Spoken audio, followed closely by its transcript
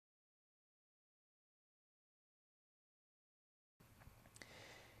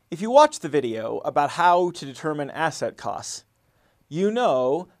If you watch the video about how to determine asset costs, you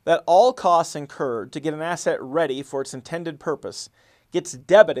know that all costs incurred to get an asset ready for its intended purpose gets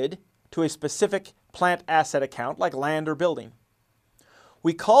debited to a specific plant asset account like land or building.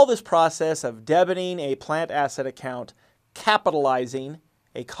 We call this process of debiting a plant asset account capitalizing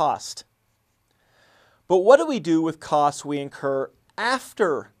a cost. But what do we do with costs we incur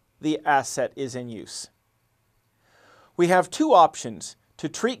after the asset is in use? We have two options to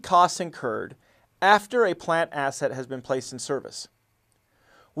treat costs incurred after a plant asset has been placed in service.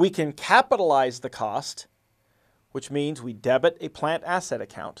 We can capitalize the cost, which means we debit a plant asset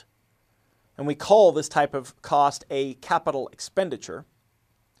account, and we call this type of cost a capital expenditure.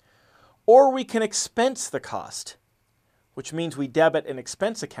 Or we can expense the cost, which means we debit an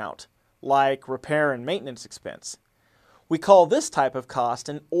expense account, like repair and maintenance expense. We call this type of cost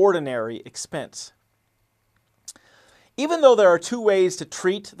an ordinary expense. Even though there are two ways to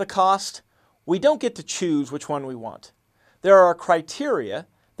treat the cost, we don't get to choose which one we want. There are criteria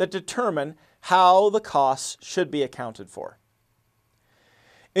that determine how the costs should be accounted for.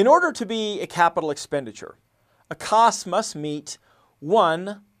 In order to be a capital expenditure, a cost must meet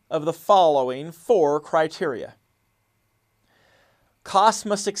one of the following four criteria. Costs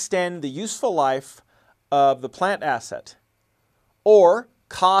must extend the useful life of the plant asset, or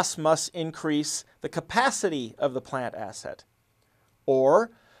costs must increase the capacity of the plant asset, or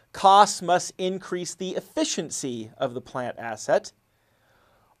costs must increase the efficiency of the plant asset,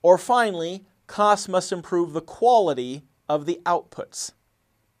 or finally, costs must improve the quality of the outputs.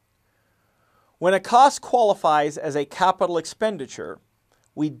 When a cost qualifies as a capital expenditure,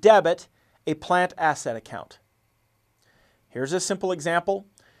 we debit a plant asset account. Here's a simple example.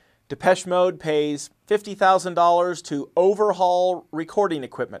 Depeche Mode pays $50,000 to overhaul recording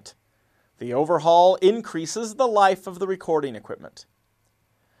equipment. The overhaul increases the life of the recording equipment.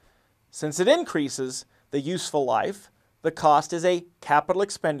 Since it increases the useful life, the cost is a capital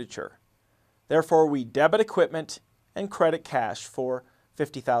expenditure. Therefore, we debit equipment and credit cash for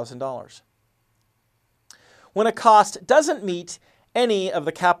 $50,000. When a cost doesn't meet any of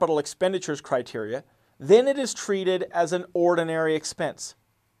the capital expenditures criteria, then it is treated as an ordinary expense.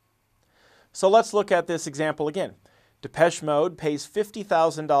 So let's look at this example again. Depeche Mode pays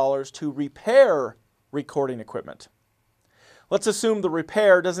 $50,000 to repair recording equipment. Let's assume the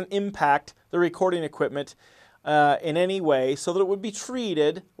repair doesn't impact the recording equipment in any way so that it wouldn't be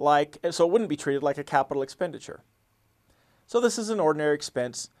treated like a capital expenditure. So this is an ordinary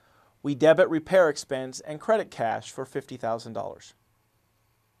expense. We debit repair expense and credit cash for $50,000.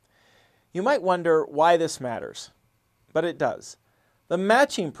 You might wonder why this matters, but it does. The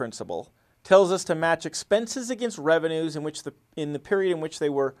matching principle tells us to match expenses against revenues in the period in which they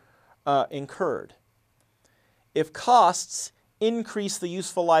were incurred. If costs increase the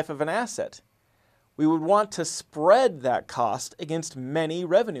useful life of an asset, we would want to spread that cost against many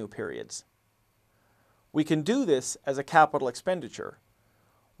revenue periods. We can do this as a capital expenditure.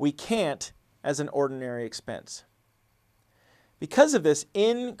 We can't as an ordinary expense. Because of this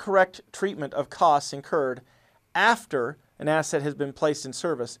incorrect treatment of costs incurred after an asset has been placed in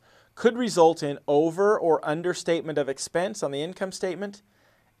service could result in over or understatement of expense on the income statement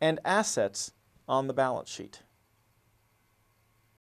and assets on the balance sheet.